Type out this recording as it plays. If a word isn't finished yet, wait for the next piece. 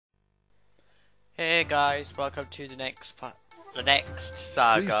Hey guys, welcome to the next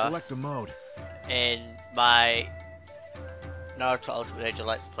saga. Please select a mode. In my Naruto Ultimate Ninja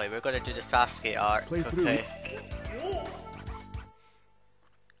Let's Play. We're going to do the Sasuke arc. Play through. Okay.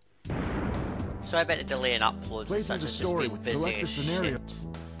 Sorry about the delay in uploads. Play through the story. Select the scenario.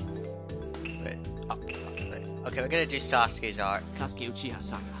 Right. Right. Okay, we're going to do Sasuke's arc. Sasuke Uchiha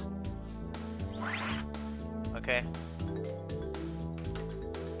Saga. Okay.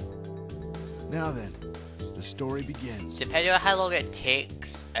 Now then, the story begins. Depending on how long it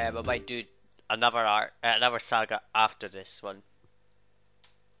takes, I might do another arc, another saga after this one.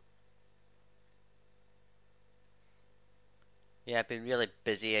 Yeah, I've been really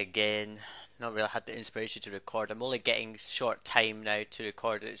busy again. Not really had the inspiration to record. I'm only getting short time now to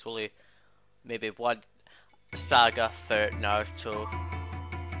record it. It's only maybe one saga for Naruto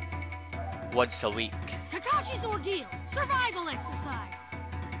once a week. Kakashi's ordeal, survival exercise.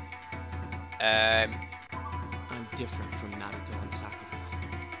 I'm different from Naruto and Sakura.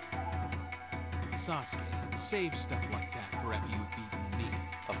 Sasuke, save stuff like that for after you've beaten me.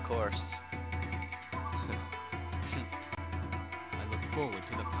 Of course. I look forward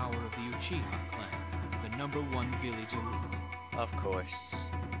to the power of the Uchiha clan, the #1 village elite. Of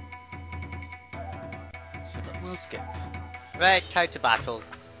course. We'll skip. Right, time to battle.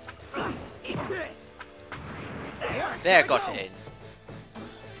 There, got it in.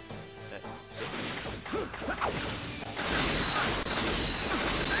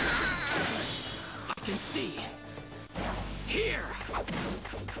 I can see. Here.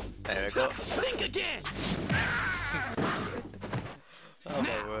 There we go. Think again. Oh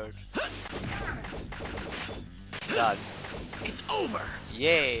my word. Done. It's over.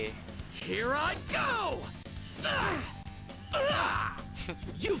 Yay. Here I go.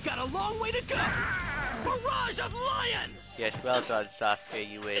 You've got a long way to go. Barrage of lions. Yes, well done, Sasuke.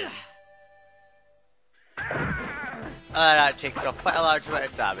 You win. That takes off quite a large amount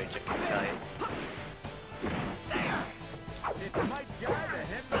of damage, I can tell you.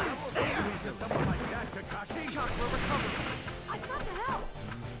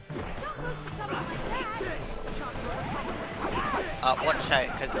 Watch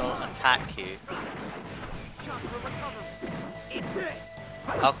out, because they'll attack you.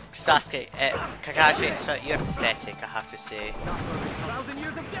 Oh, Sasuke, Kakashi, so you're pathetic, I have to say.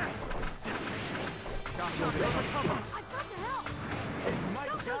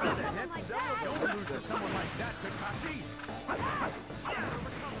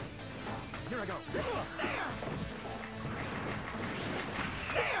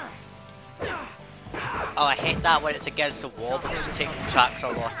 Oh, I hate that when it's against the wall because you take the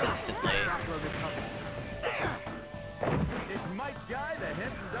chakra loss instantly.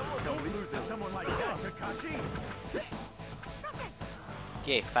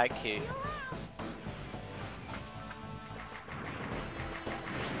 Yeah, thank you.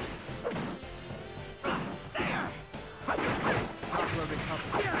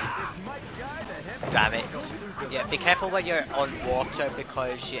 Damn it. Yeah, be careful when you're on water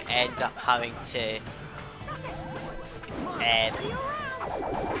because you end up having to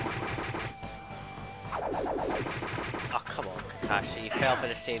oh, come on, Kakashi, you fell for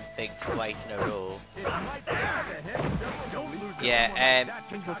the same thing twice in a row. Yeah,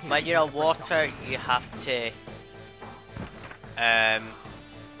 when you're on water, you have to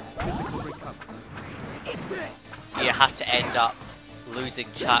end up losing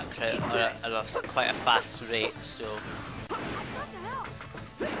chakra at quite a fast rate, so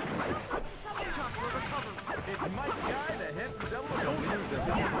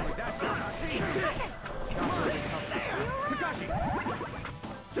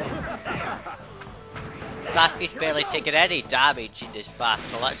Sasuke's barely taken any damage in this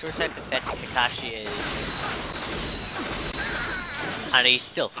battle. That shows how pathetic Kakashi is. And he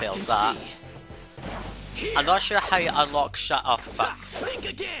still failed that. I'm not sure how you unlock shut off. Think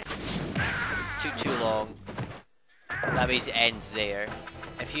again. Took too long. That means it ends there.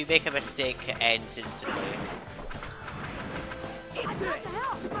 If you make a mistake, it ends instantly.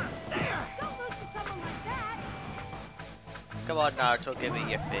 Come on, Naruto, give me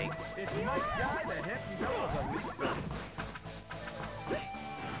your thing.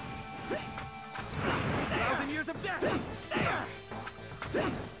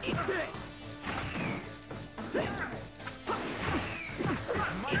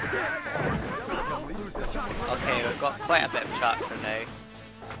 Okay, we've got quite a bit of chakra now.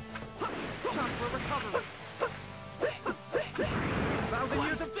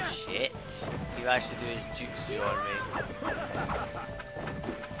 Shit. He managed to do his jutsu on me.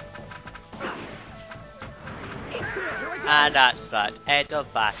 And that's that. End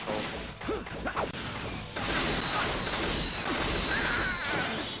of battle.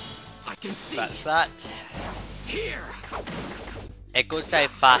 I can see. That's that. Here. It goes down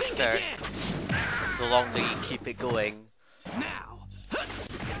faster the longer you keep it going. Now.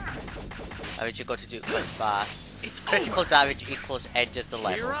 I mean, you got to do it quite fast. It's Critical over. damage equals end of the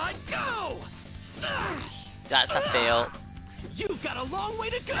level. Here I go. That's a fail. You've got a long way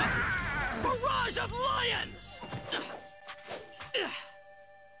to go. Barrage of lions.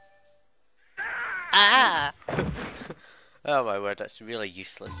 Ah! Oh my word, that's really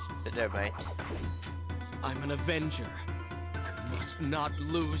useless. But never mind. I'm an Avenger. I must not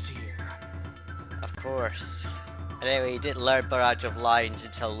lose here. Of course. Anyway, you didn't learn Barrage of Lions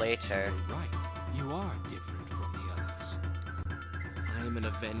until later. You're right. You are different from the others. I am an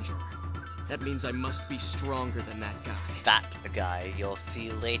Avenger. That means I must be stronger than that guy. That guy you'll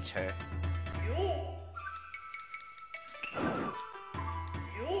see later.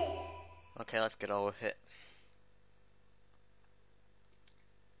 Okay, let's get on with it.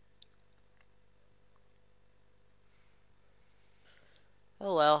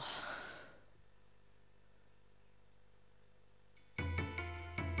 Oh well.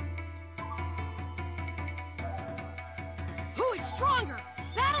 Who is stronger?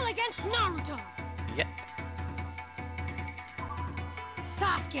 Battle against Naruto! Yep.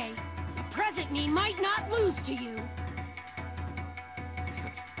 Sasuke, the present me might not lose to you.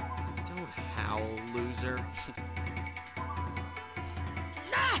 Don't howl, loser.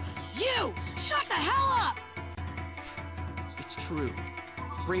 Ah! You! Shut the hell up! It's true.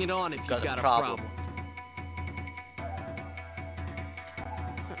 Bring it on if Got you've a got problem. a problem.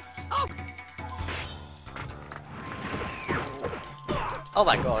 Oh! Oh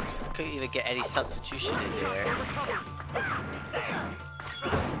my god, couldn't even get any substitution in there.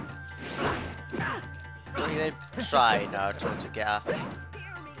 Don't even try Naruto to get a...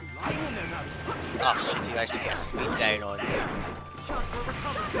 Oh shit, he managed to get a speed down on me.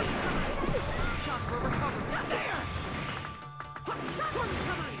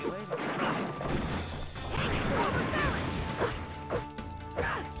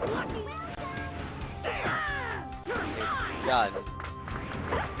 Done.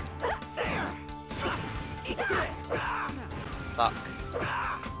 Fuck.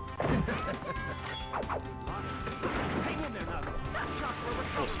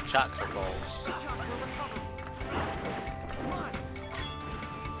 Oh, some chakra balls.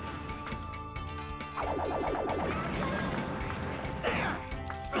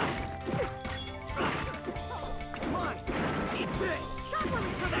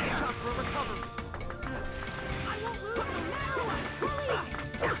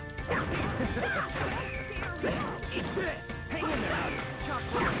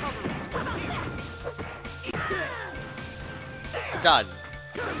 Done.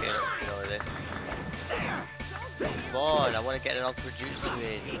 Okay, let's get over this. Come on, I want to get an ultimate jutsu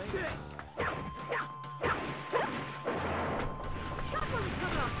in.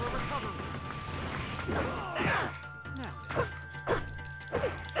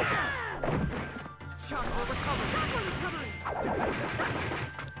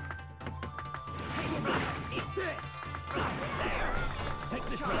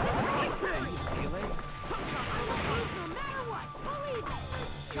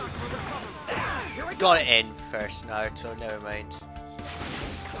 Got it in first, Naruto, never mind.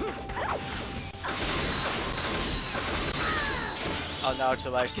 Oh,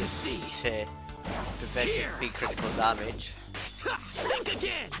 Naruto managed to prevent it being critical damage. Think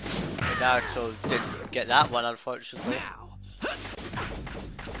again. But Naruto didn't get that one, unfortunately. Now.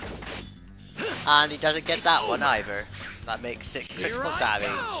 And he doesn't get that one either. That makes it critical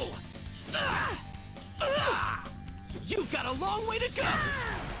damage. You've got a long way to go.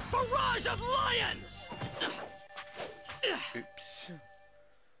 Barrage of lions. Oops.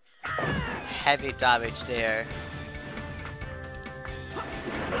 Heavy damage there.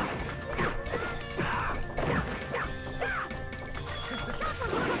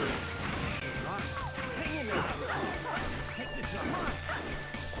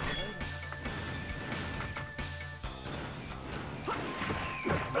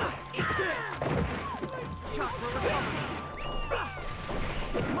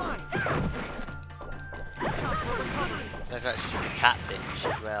 There's that stupid cat bitch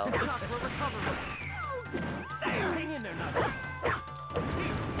as well.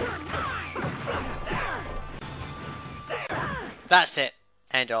 That's it.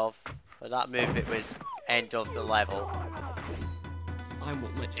 End of. With that move, it was end of the level. I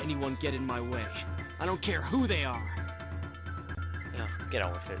won't let anyone get in my way. I don't care who they are. Oh, get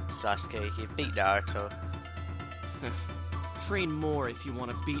on with it, Sasuke. You beat Naruto. train more if you want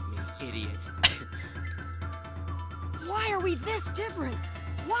to beat me, idiot. Why are we this different?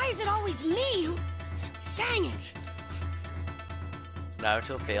 Why is it always me who... Dang it!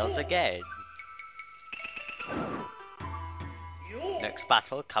 Naruto fails again. Next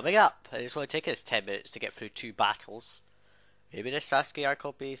battle coming up. And it's only taken us 10 minutes to get through 2 battles. Maybe the Sasuke arc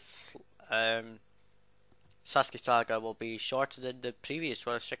will be... Sasuke Saga will be shorter than the previous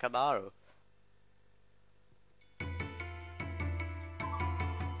one, Shikamaru.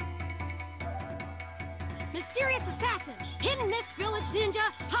 Mysterious assassin! Hidden Mist Village Ninja,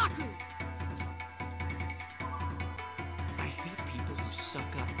 Haku! I hate people who suck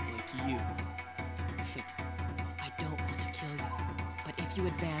up like you. I don't want to kill you, but if you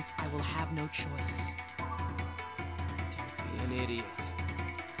advance, I will have no choice. Don't be an idiot.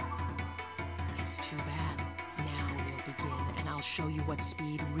 It's too bad. Now we'll begin, and I'll show you what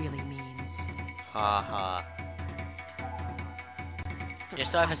speed really means. Haha. You're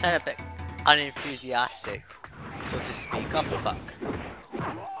starting to sound a bit unenthusiastic, so to speak. Oh fuck.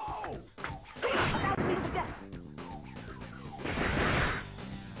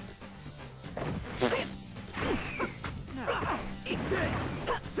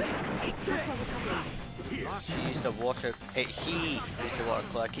 She used the water. He used the water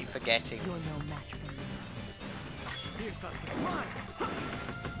claw. I keep forgetting. You're no match for me.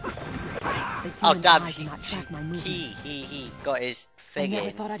 Oh damn! I cannot track my movement. He got his I thing never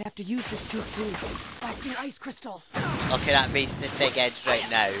in. thought I'd have to use this jutsu. Blasting ice crystal. Okay, that makes the thing edge right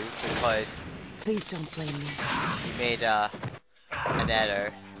now because Please don't blame me. he made an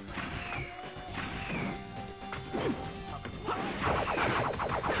error.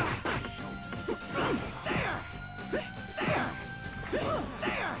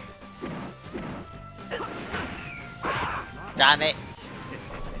 Damn it!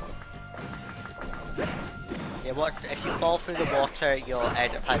 Yeah, what if you fall through the water, you'll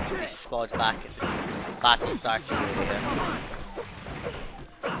end up having to be spawned back at this battle starting area.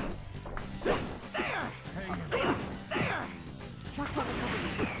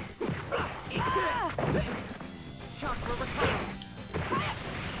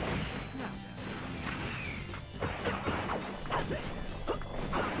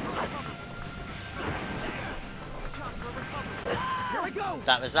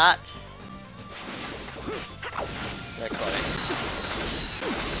 That was that. Recording.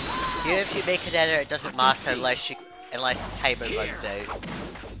 Here, if you make an error, it doesn't matter unless the timer runs out.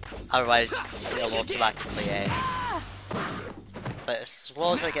 Otherwise, it'll automatically end. But as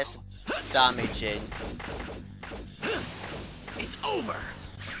long as it gets damage in. It's over.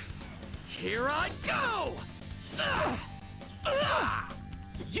 Here I go.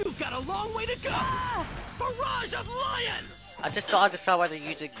 You've got a long way to go. Barrage of lions. I just don't understand why they're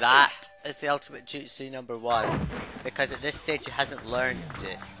using that as the ultimate jutsu number 1, because at this stage it hasn't learned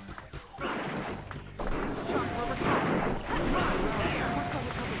it.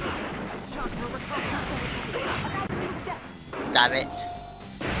 Damn it!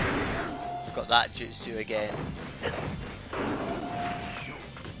 Got that jutsu again.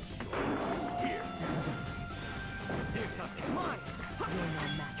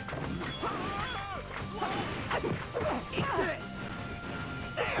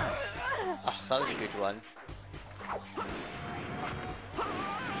 Oh, that was a good one.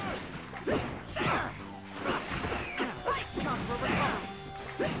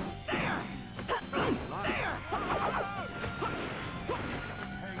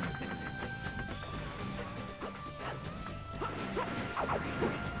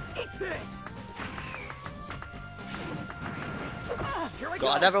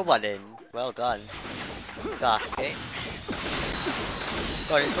 Got another one in. Well done, Sasuke.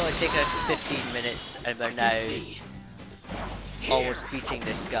 God, it's only taken us 15 minutes and we're now almost beating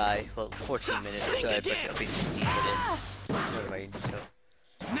this guy. Well, 14 minutes, but it'll be 15 minutes. Never mind. So.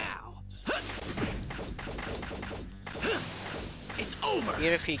 Now. It's over.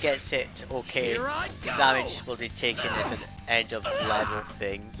 Even if he gets it okay, Here I go. damage will be taken as an end of level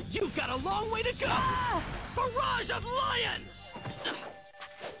thing. You've got a long way to go. Barrage of lions.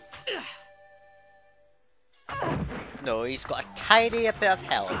 No, he's got a tiny bit of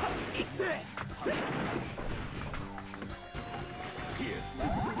health.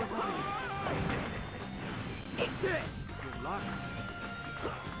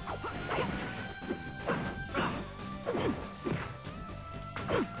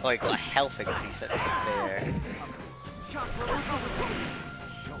 Oh, he got a health increase, that's not fair.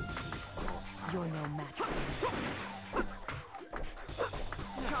 You're no match for me.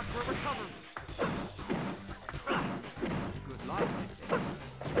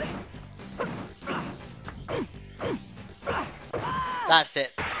 That's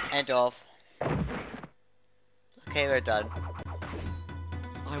it. End of. Okay, we're done.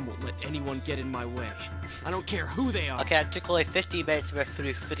 I won't let anyone get in my way. I don't care who they are. Okay, it took only 15 minutes. We're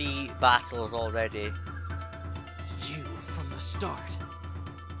through 3 battles already. You from the start.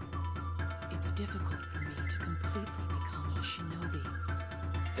 It's difficult for me to completely become a shinobi.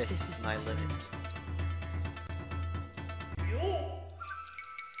 This is my limit.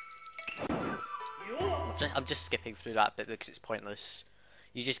 I'm just skipping through that bit because it's pointless.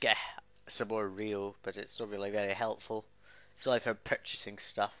 You just get some more real, but it's not really very helpful. It's only for purchasing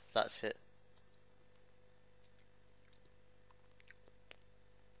stuff, that's it.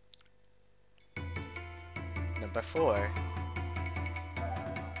 Number 4.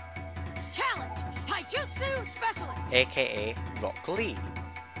 Challenge! Taijutsu Specialist! AKA Rock Lee.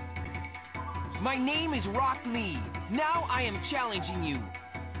 My name is Rock Lee. Now I am challenging you.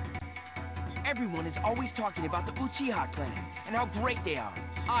 Everyone is always talking about the Uchiha clan and how great they are.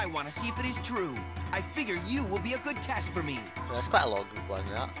 I want to see if it is true. I figure you will be a good test for me. Well, that's quite a long one,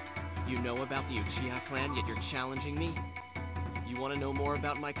 that. You know about the Uchiha clan, yet you're challenging me? You want to know more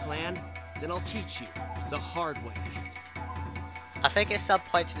about my clan? Then I'll teach you the hard way. I think at some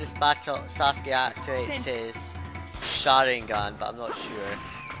point in this battle, Sasuke activates his Sharingan, but I'm not sure.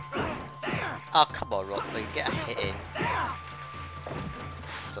 Oh, come on, Rock Lee, get a hit in.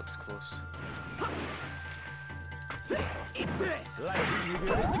 That was close.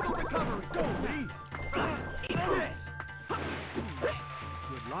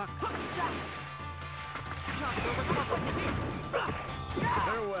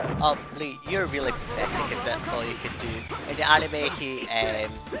 Oh, Lee, you're really pathetic if that's all you can do. In the anime,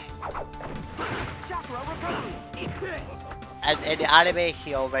 in the anime,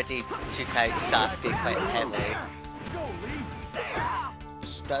 he already took out Sasuke quite heavily.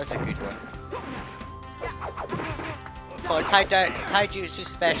 So that was a good one. For Taijutsu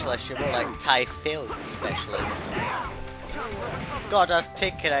Specialist, you're more like Tai Failed Specialist. God, I've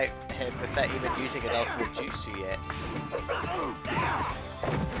taken out him without even using an ultimate jutsu yet.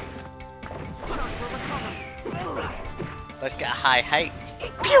 Let's get a high height.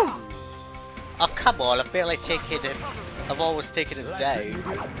 Pew! Oh, come on, I've barely taken him. I've always taken him down.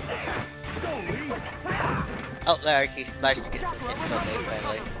 Oh, there, he's managed to get some hits on me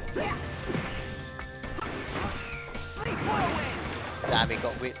finally. Damn, he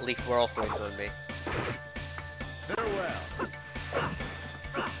got Leaf Whirlwind on me. Farewell.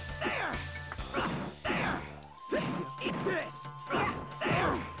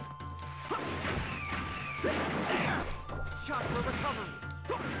 Shot for recovery.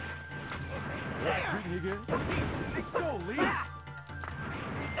 Go, Lee.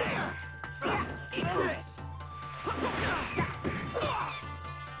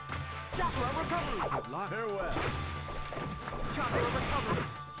 Shot for recovery. Farewell. Shot for recovery.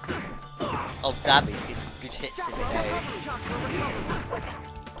 Oh, damn, he's getting some good hits in me now. Shot for recovery.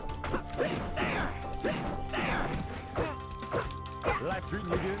 Life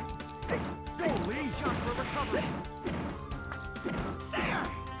treating you good? Go, Lee. Shot for recovery.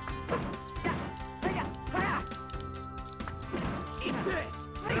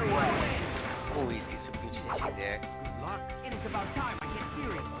 Oh, he's getting some good hits in there. It is about time I get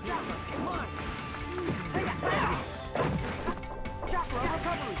serious. Come on. Shot for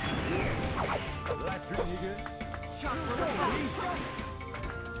recovery. Life treating you good? Shot for recovery.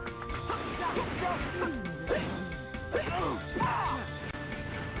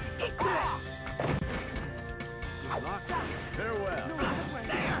 Farewell.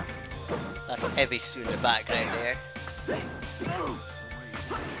 That's heavy soon in the background there.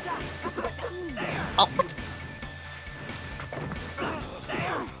 Oh, what the-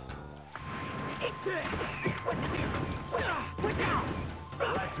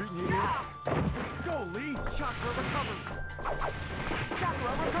 Life treating you good? Go, Lee. Shot for recovery. Shot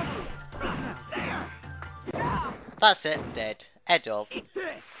for recovery. That's it, dead. Head off.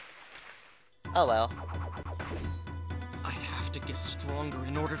 Oh well, I have to get stronger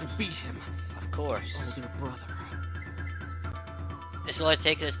in order to beat him. of course. Older brother. It's only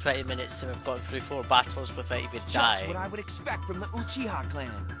taken us 20 minutes and we've gone through 4 battles without even Just dying. what I would expect from the Uchiha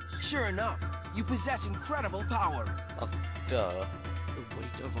clan. Sure enough, you possess incredible power. Oh, duh. The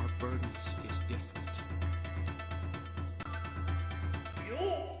weight of our burdens is different.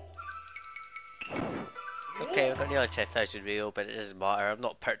 Okay, we've got nearly 10,000 real, but it doesn't matter. I'm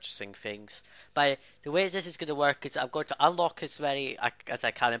not purchasing things. But the way this is going to work is I'm going to unlock as many as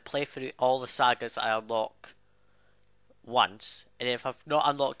I can and play through all the sagas I unlock once. And if I've not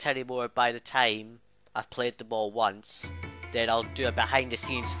unlocked any more by the time I've played them all once, then I'll do a behind the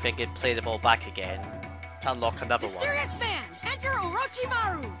scenes thing and play them all back again to unlock another one. Mysterious man, enter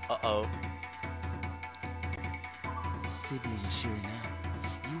Orochimaru! Uh-oh. Siblings, sure enough.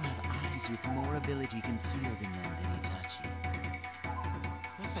 You have eyes with more ability concealed in them than Itachi.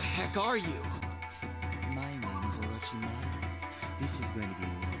 What the heck are you? My name is Orochimaru. This is going to be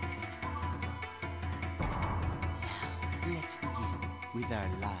more fun. Now, let's begin with our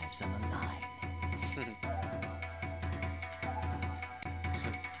lives on the line.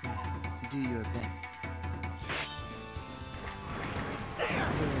 Well, do your best.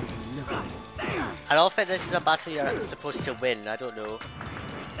 I don't think this is a battle you're supposed to win, I don't know.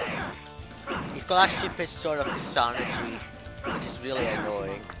 He's got that stupid sort of Kasanaji, which is really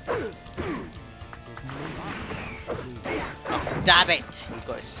annoying. Oh, damn it! He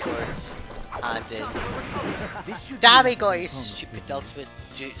got his swords handed. Damn, he got his stupid ultimate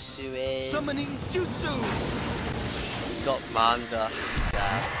jutsu in. Summoning Jutsu! Got Manda.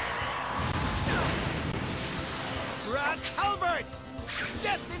 Damn. Brass Halbert!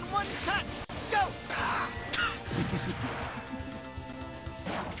 Death in one cut! Go!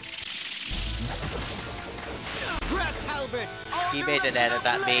 Brass Halbert! He made an end of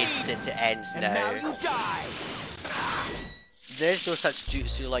that made into ends And now you now. die! There's no such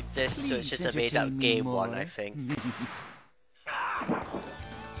jutsu like this, so it's Please just a made up entertain me game one, more. I think.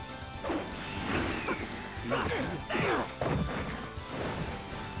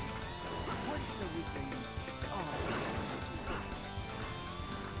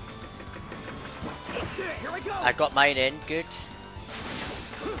 Here we go! I got mine in, good.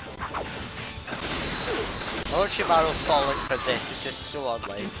 Orochimaru falling for this is just so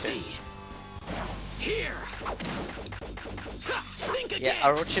unlike See. it. Here. Think Yeah, again.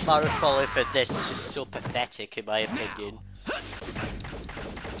 Orochimaru falling for this is just so pathetic in my opinion.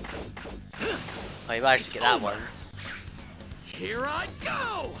 Oh, you managed to get that one. Here I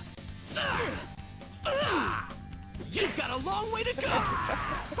go. You've got a long way to go.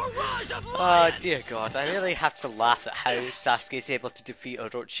 Barrage of Oh lions. dear god, I really have to laugh at how Sasuke is able to defeat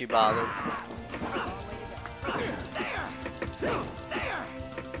Orochimaru.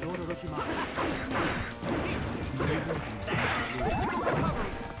 Lord Orochimaru.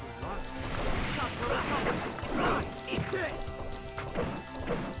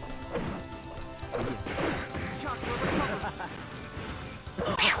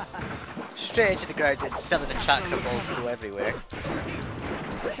 Straight into the ground and some of the chakra balls go everywhere.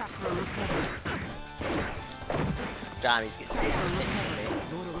 Damn, he's getting some hits from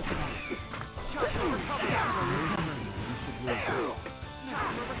me.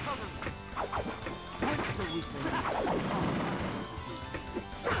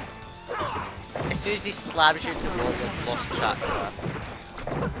 As soon as he slams you to the wall, you've lost chakra.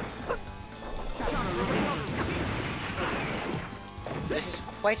 This is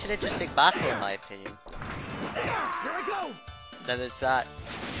quite an interesting battle in my opinion. Here we go! Then there's that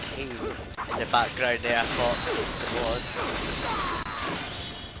cave in the background there I thought it was.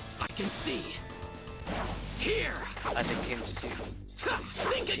 I can see. Here. As it came to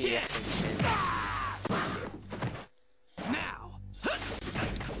Think Uchiha. again. Now.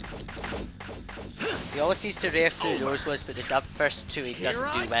 He always needs to rare through those ones, but the first two he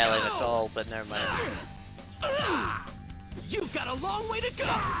doesn't do well in at all, but never mind. You've got a long way to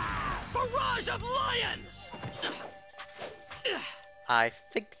go. Barrage of lions. I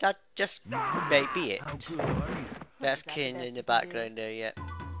think that just may be it. That's Kin in the background there, yeah.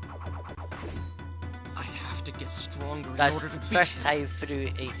 I have to get stronger in That's order to the beat first him. time through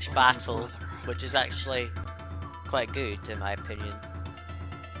each battle, which is actually quite good in my opinion.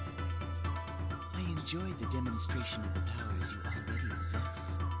 I enjoyed the demonstration of the powers you already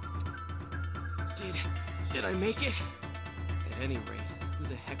possess. Did I make it? At any rate, who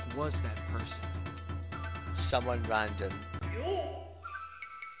the heck was that person? Someone random.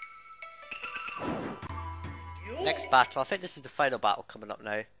 Next battle, I think this is the final battle coming up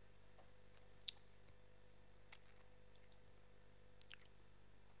now.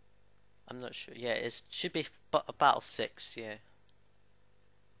 I'm not sure. Yeah, it should be battle 6. Yeah.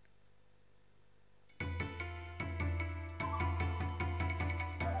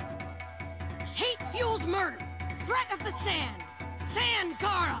 Hate fuels murder! Threat of the sand! Sand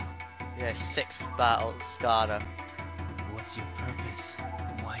Gara! Yeah, 6th battle, Skada. What's your purpose?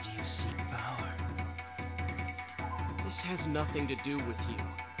 Why do you seek power? This has nothing to do with you.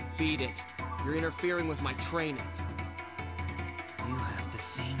 Beat it. You're interfering with my training. You have the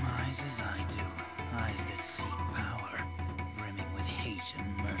same eyes as I do. Eyes that seek power, brimming with hate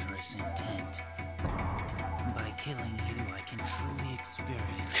and murderous intent. By killing you, I can truly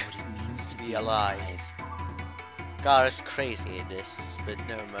experience what it means to be alive. Gara's crazy in this, but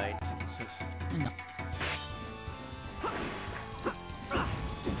never mind.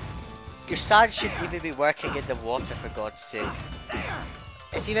 Your sand shouldn't even be working in the water, for God's sake.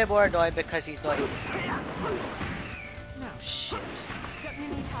 It's even more annoying because he's not even... Oh, shit. You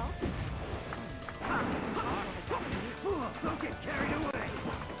need help? Don't get carried away.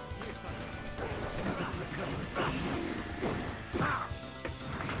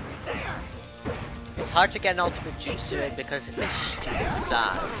 It's hard to get an ultimate jutsu in because of this stupid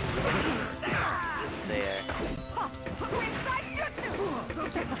sand. There.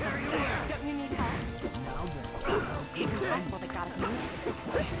 You need help? Well, they got it.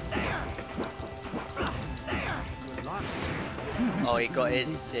 Oh, he got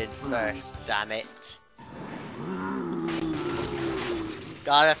his in first, damn it.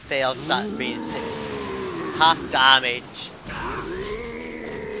 Gotta fail, so that means half damage.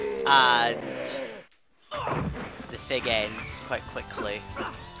 And the thing ends quite quickly.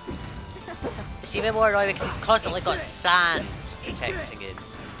 It's even more annoying because he's constantly got sand protecting him.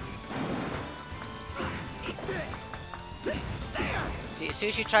 See, as soon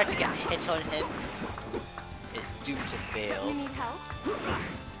as you try to get a hit on him, it's doomed to fail. You need help?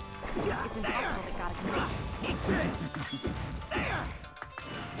 It's impossible they got it.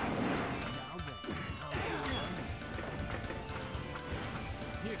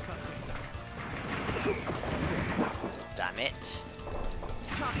 Damn it.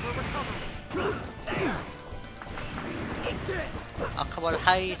 Oh, come on,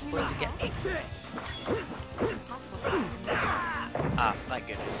 how are you supposed to get... Ah, thank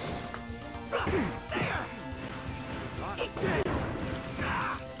goodness.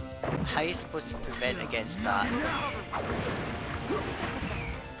 How are you supposed to prevent against that?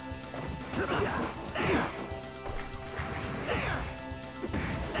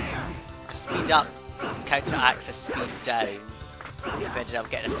 Speed up counteracts a speed down. You've ended up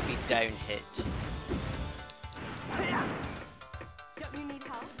getting a speed down hit. You need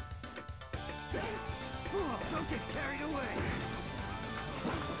help? Don't get carried away.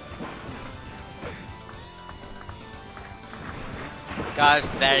 Guy's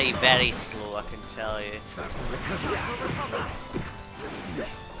very, very slow, I can tell you.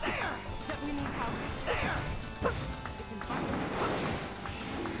 You need help?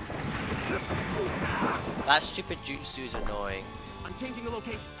 That stupid jutsu is annoying. I'm changing the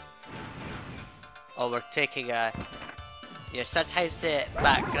location. Oh, we're taking a... Yeah, sometimes the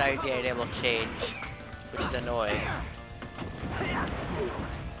background area will change, which is annoying.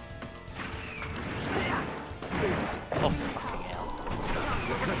 Oh, fucking hell.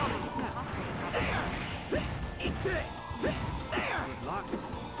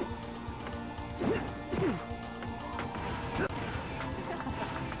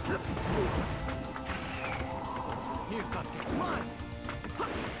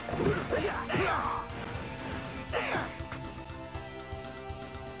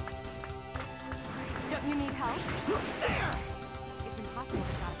 You need help? It's impossible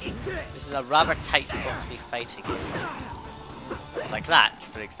they got it. This is a rather tight spot to be fighting in. Like that,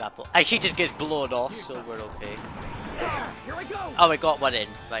 for example. And he just gets blown off, so we're okay. Here I go. Oh, we got one in,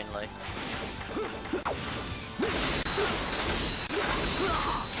 finally.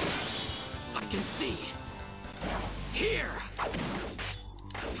 I can see. Here.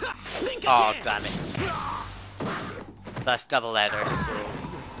 Think Oh, again. damn it. That's double header, so...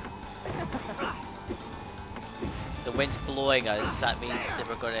 The wind's blowing us, that means that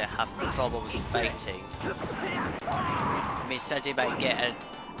we're going to have problems fighting. It means somebody might get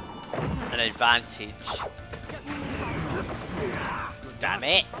an advantage. Damn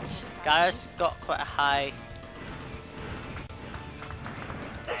it! Guys got quite a high...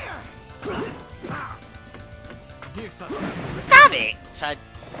 Damn it! I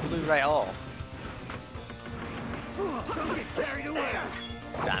blew right off.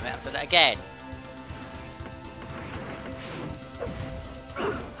 Damn it, I've done it again.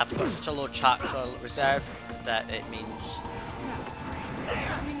 I've got such a low chakra reserve that it means...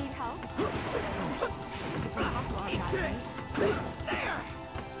 You need help? It's impossible they got it.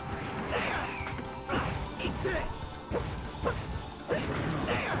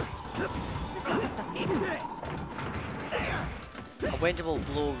 A wind will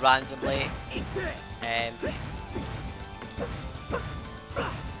blow randomly. You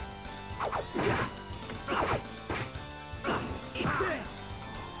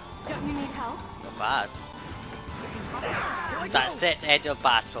need help? Not bad. That's it, end of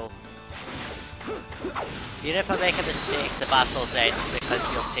battle. Even if I make a mistake, the battle's end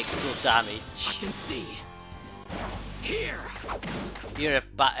because you'll take full damage. I can see. Here. Even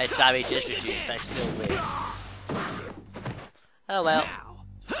if damage is reduced, I still win. Oh well. Now.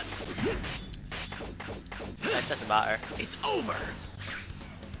 It doesn't matter. It's over.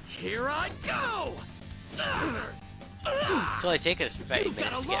 Here I go! It's only taken us 30 You've got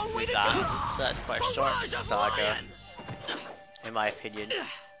minutes a to get long way through to that, go. so that's quite a short Barrage of saga, lions! in my opinion.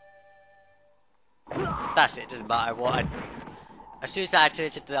 That's it, doesn't matter what I... As soon as I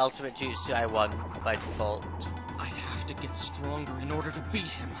activated the ultimate jutsu, I won by default. I have to get stronger in order to beat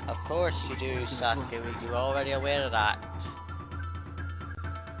him. Of course you do, Sasuke, you're already aware of that.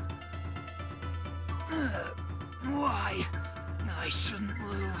 Why? I shouldn't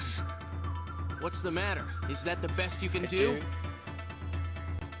lose. What's the matter? Is that the best you can do?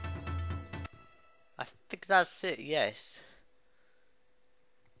 I think that's it, yes.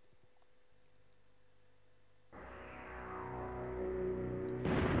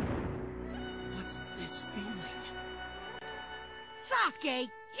 What's this feeling? Sasuke,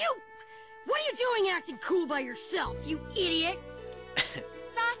 you... What are you doing acting cool by yourself, you idiot?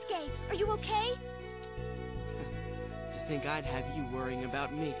 Sasuke, are you okay? To think I'd have you worrying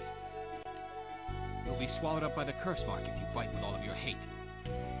about me. You'll be swallowed up by the curse mark if you fight with all of your hate.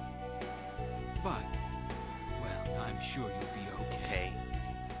 But, well, I'm sure you'll be okay. Okay.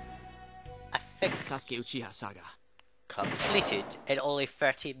 I think Sasuke Uchiha Saga. completed in only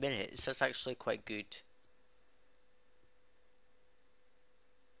 30 minutes. That's actually quite good.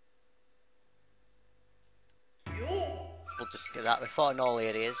 We'll just get that. We fought in all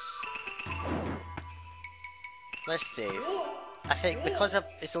areas. Let's save. I think because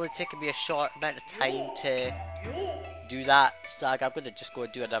it's only taken me a short amount of time to do that saga, I'm going to just go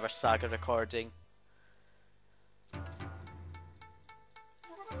and do another saga recording.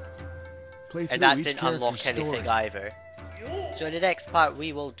 Play And through that each didn't unlock character's anything story. either. So in the next part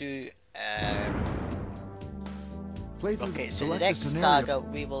we will do Play through. okay, so in the select a next scenario. saga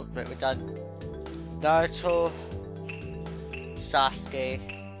we will right, we're done. Naruto, Sasuke,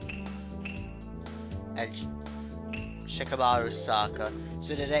 and Shikamaru's saga.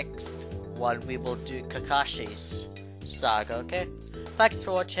 So in the next one we will do Kakashi's saga, okay? Thanks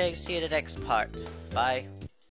for watching, see you in the next part. Bye.